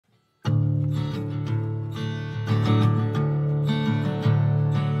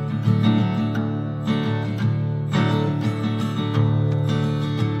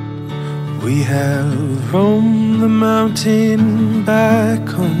have roamed the mountain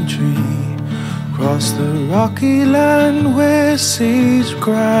backcountry, across the rocky land where sage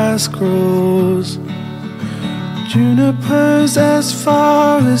grass grows, junipers as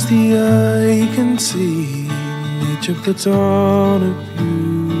far as the eye can see. Nature puts on a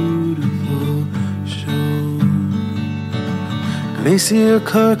beautiful show. Glacier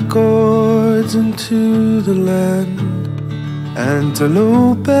cut gorge into the land,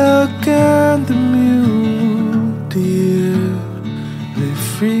 antelope, elk, and the mule deer live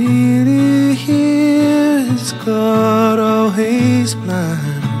freely here. It's God always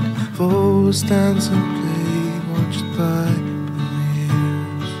planned. Foes dance and play, watched by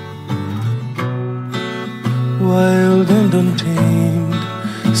premieres. Wild and untamed,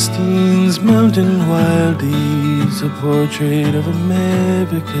 Steens Mountain Wildies, a portrait of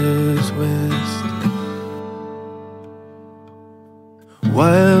America's West.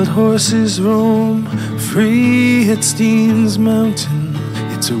 Wild horses roam free at Steens Mountain.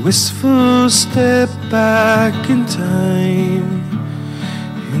 It's a wistful step back in time,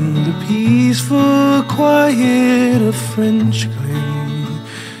 in the peaceful quiet of French Glen.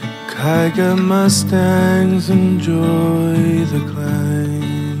 Kiger Mustangs enjoy the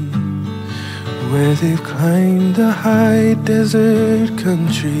climb, where they've climbed the high desert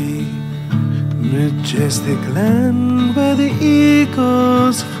country, majestic land where the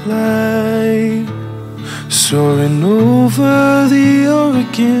eagles fly, soaring over the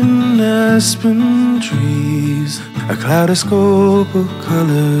Oregon aspen trees. A kaleidoscope of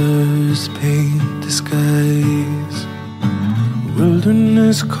colors paint the skies.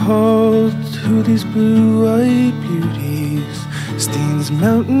 Wilderness called to these blue-eyed beauties. Steens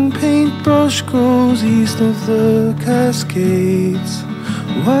Mountain paintbrush grows east of the Cascades.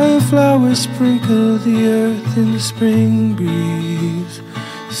 Wildflowers sprinkle the earth in the spring breeze,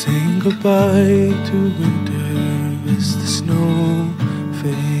 saying goodbye to winter as the snow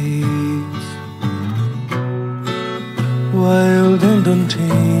fades. Wild and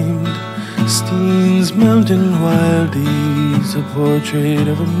untamed, Steens Mountain Wildies, a portrait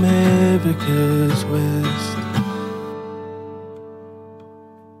of America's West.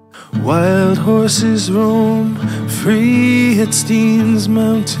 Wild horses roam free at Steens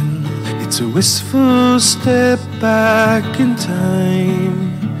Mountain. It's a wistful step back in time,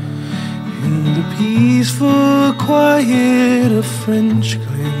 in the peaceful quiet of French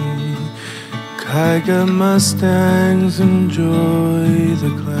Glen. Kiger Mustangs enjoy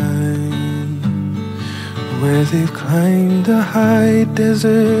the climb, where they've climbed a high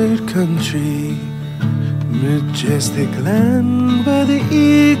desert country, majestic land where the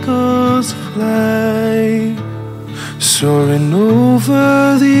eagles fly, soaring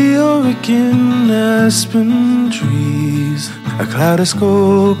over the Oregon aspen trees. A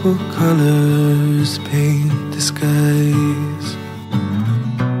kaleidoscope of colors paint the skies.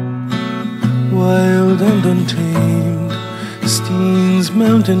 Wild and untamed, Steens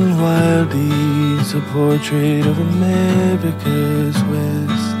Mountain Wildies, a portrait of America's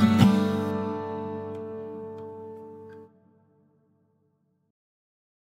West.